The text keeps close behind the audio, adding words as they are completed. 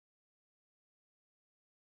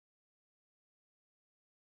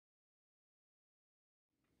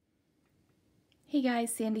Hey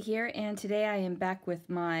guys, Sandy here, and today I am back with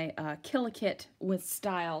my Kill-A-Kit with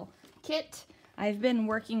Style kit. I've been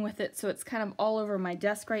working with it so it's kind of all over my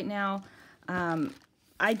desk right now.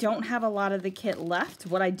 I don't have a lot of the kit left.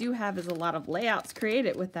 What I do have is a lot of layouts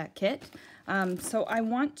created with that kit. So I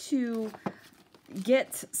want to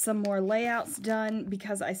get some more layouts done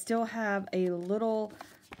because I still have a little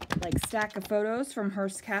stack of photos from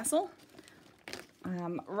Hearst Castle.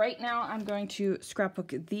 Right now I'm going to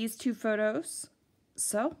scrapbook these two photos.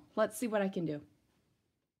 So let's see what I can do.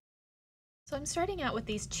 So I'm starting out with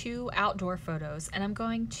these two outdoor photos and I'm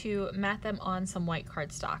going to mat them on some white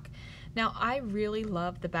cardstock. Now I really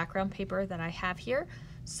love the background paper that I have here,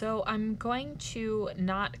 so I'm going to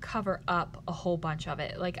not cover up a whole bunch of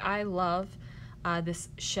it. Like I love this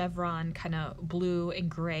chevron kind of blue and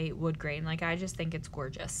gray wood grain. Like I just think it's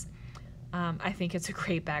gorgeous. I think it's a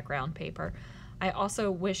great background paper. I also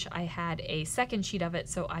wish I had a second sheet of it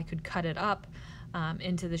so I could cut it up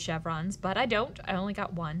into the chevrons, but I don't. I only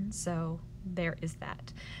got one, so there is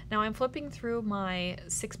that. Now I'm flipping through my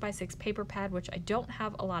 6x6 paper pad, which I don't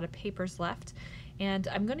have a lot of papers left, and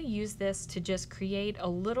I'm going to use this to just create a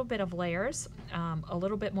little bit of layers, a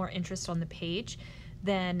little bit more interest on the page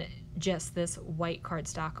than just this white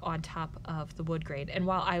cardstock on top of the wood grain. And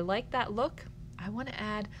while I like that look, I want to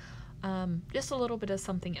add just a little bit of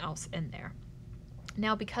something else in there.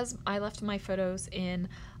 Now, because I left my photos in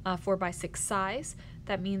 4x6 size,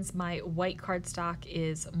 that means my white cardstock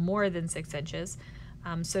is more than 6 inches.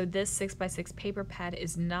 So this 6x6 paper pad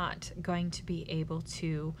is not going to be able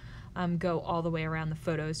to go all the way around the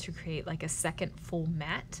photos to create like a second full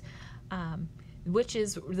mat, which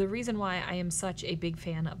is the reason why I am such a big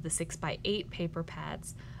fan of the 6x8 paper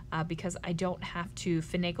pads. Because I don't have to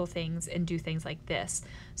finagle things and do things like this.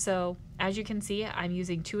 So as you can see, I'm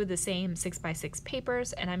using two of the same 6x6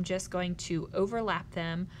 papers and I'm just going to overlap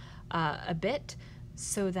them a bit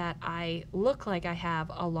so that I look like I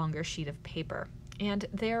have a longer sheet of paper. And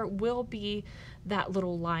there will be that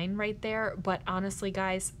little line right there, but honestly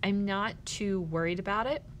guys, I'm not too worried about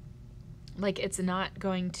it. Like it's not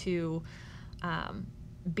going to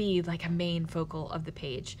be like a main focal of the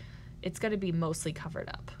page. It's going to be mostly covered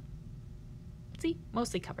up. See,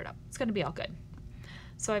 mostly covered up. It's going to be all good.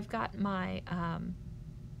 So I've got my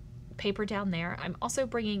paper down there. I'm also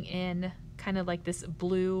bringing in kind of like this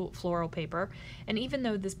blue floral paper. And even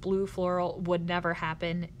though this blue floral would never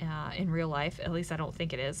happen in real life, at least I don't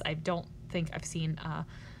think it is. I don't think I've seen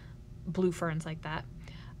blue ferns like that.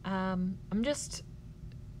 I'm just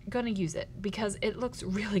going to use it because it looks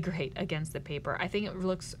really great against the paper. I think it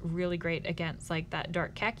looks really great against like that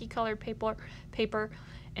dark khaki colored paper,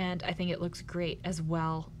 and I think it looks great as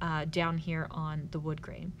well down here on the wood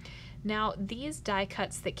grain. Now these die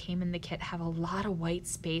cuts that came in the kit have a lot of white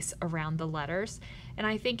space around the letters, and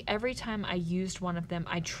I think every time I used one of them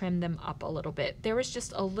I trimmed them up a little bit. There was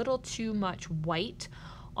just a little too much white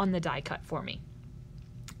on the die cut for me,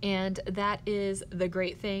 and that is the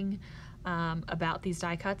great thing about these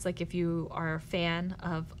die cuts. Like if you are a fan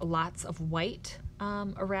of lots of white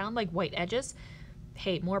around, like white edges,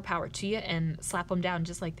 hey, more power to you and slap them down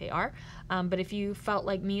just like they are. But if you felt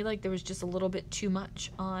like me, like there was just a little bit too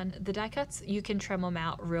much on the die cuts, you can trim them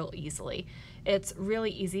out real easily. It's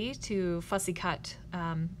really easy to fussy cut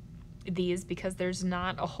these because there's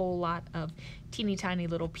not a whole lot of teeny tiny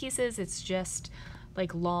little pieces. It's just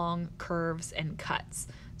like long curves and cuts.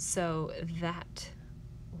 So that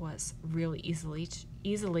was really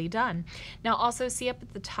easily done. Now also see up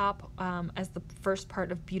at the top as the first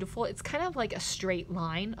part of beautiful, it's kind of like a straight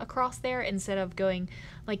line across there instead of going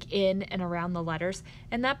like in and around the letters,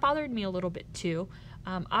 and that bothered me a little bit too.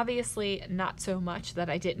 Obviously not so much that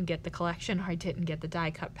I didn't get the collection or I didn't get the die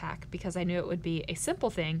cut pack, because I knew it would be a simple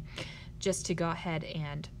thing just to go ahead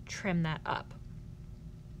and trim that up.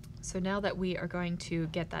 So now that we are going to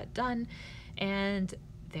get that done, and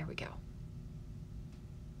there we go.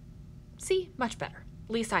 See, much better.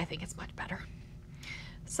 At least I think it's much better.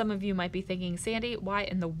 Some of you might be thinking, Sandy, why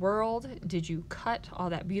in the world did you cut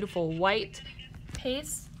all that beautiful white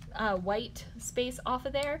space off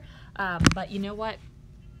of there? But you know what?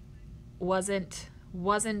 Wasn't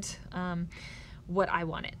what I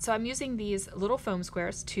wanted. So I'm using these little foam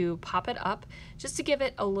squares to pop it up, just to give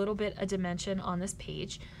it a little bit of dimension on this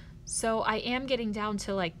page. So I am getting down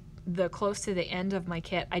to like the close to the end of my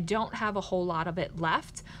kit. I don't have a whole lot of it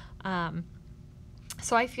left.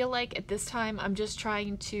 So I feel like at this time I'm just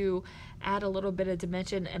trying to add a little bit of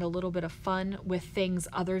dimension and a little bit of fun with things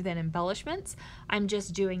other than embellishments. I'm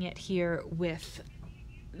just doing it here with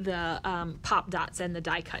the pop dots and the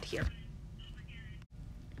die cut here.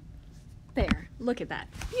 There, look at that,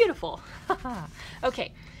 beautiful.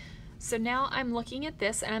 Okay, So now I'm looking at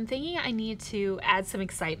this and I'm thinking I need to add some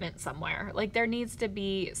excitement somewhere. Like there needs to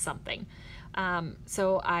be something.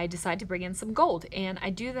 So I decide to bring in some gold, and I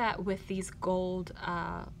do that with these gold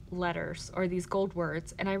letters or these gold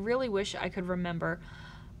words. And I really wish I could remember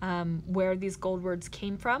where these gold words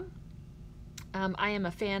came from. I am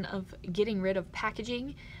a fan of getting rid of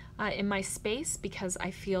packaging in my space because I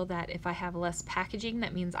feel that if I have less packaging,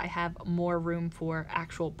 that means I have more room for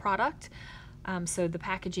actual product. So the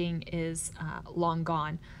packaging is long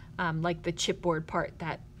gone, like the chipboard part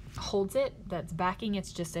that holds it, that's backing,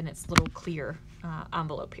 it's just in its little clear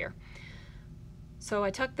envelope here. So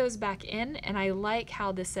I tucked those back in, and I like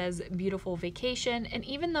how this says beautiful vacation. And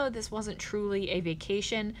even though this wasn't truly a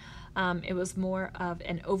vacation, it was more of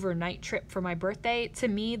an overnight trip for my birthday, to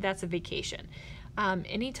me that's a vacation.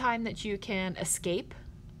 Anytime that you can escape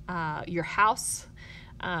your house,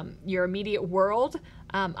 your immediate world,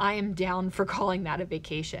 I am down for calling that a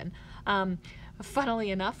vacation.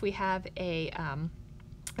 Funnily enough, we have a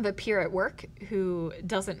peer at work who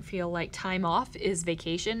doesn't feel like time off is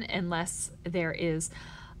vacation unless there is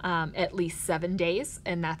at least 7 days,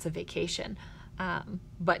 and that's a vacation.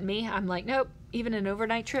 But me, I'm like, nope, even an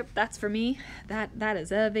overnight trip, that's for me. That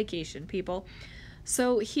is a vacation, people.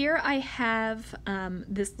 So here I have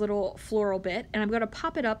this little floral bit, and I'm going to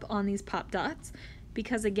pop it up on these pop dots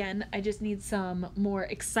because, again, I just need some more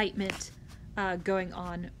excitement going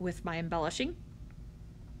on with my embellishing.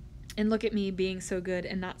 And look at me being so good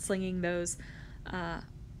and not slinging those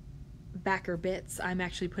backer bits. I'm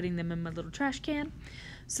actually putting them in my little trash can.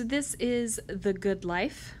 So this is the good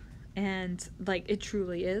life, and like it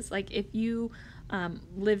truly is. Like if you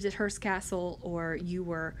lived at Hearst Castle, or you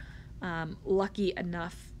were lucky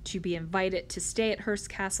enough to be invited to stay at Hearst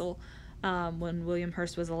Castle when William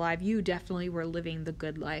Hearst was alive, you definitely were living the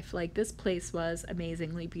good life. Like this place was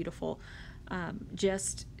amazingly beautiful.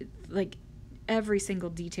 Just like every single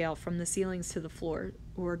detail from the ceilings to the floor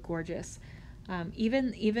were gorgeous.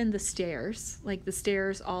 Even the stairs, like the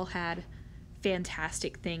stairs all had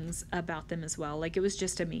fantastic things about them as well. Like it was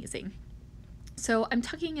just amazing. So I'm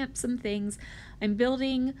tucking up some things. I'm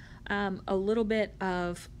building a little bit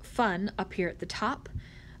of fun up here at the top.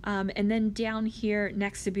 And then down here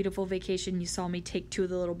next to Beautiful Vacation, you saw me take 2 of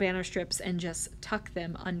the little banner strips and just tuck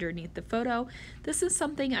them underneath the photo. This is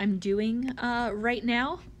something I'm doing right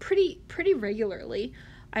now pretty regularly,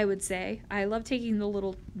 I would say. I love taking the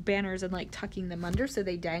little banners and like tucking them under so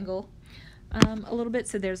they dangle a little bit,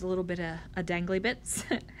 so there's a little bit of dangly bits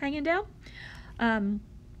hanging down.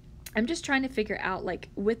 I'm just trying to figure out, like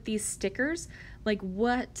with these stickers, like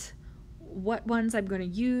what ones I'm going to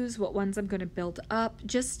use, what ones I'm going to build up,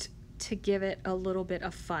 just to give it a little bit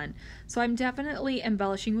of fun. So I'm definitely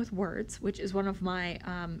embellishing with words, which is one of my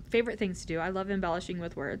favorite things to do. I love embellishing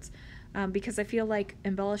with words because I feel like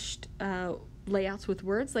embellished layouts with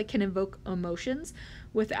words like can evoke emotions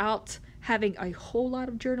without having a whole lot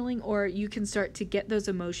of journaling, or you can start to get those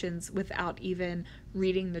emotions without even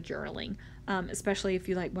reading the journaling, especially if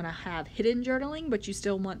you like want to have hidden journaling but you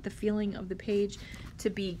still want the feeling of the page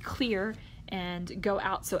to be clear and go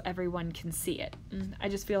out so everyone can see it. I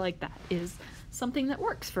just feel like that is something that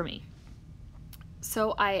works for me.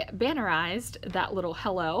 So I bannerized that little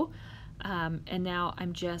hello, and now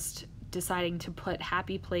I'm just deciding to put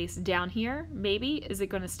happy place down here. Maybe, is it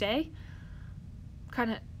going to stay?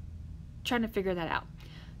 Kind of trying to figure that out.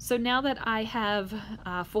 So now that I have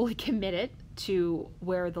fully committed to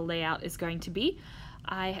where the layout is going to be,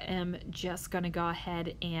 I am just going to go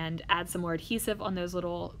ahead and add some more adhesive on those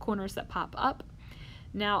little corners that pop up.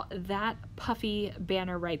 Now that puffy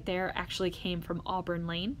banner right there actually came from Auburn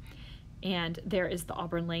Lane, and there is the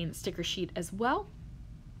Auburn Lane sticker sheet as well.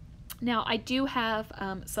 Now I do have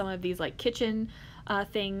some of these like kitchen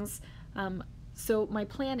things. So my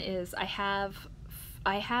plan is I have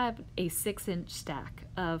a 6-inch stack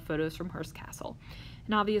of photos from Hearst Castle.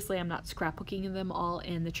 And obviously I'm not scrapbooking them all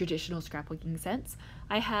in the traditional scrapbooking sense.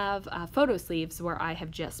 I have photo sleeves where I have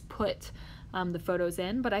just put the photos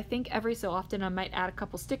in, but I think every so often I might add a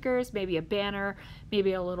couple stickers, maybe a banner,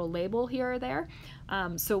 maybe a little label here or there.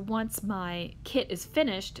 So once my kit is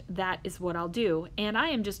finished, that is what I'll do. And I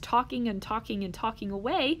am just talking and talking and talking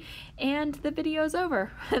away, and the video's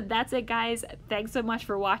over. That's it, guys. Thanks so much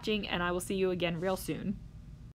for watching, and I will see you again real soon.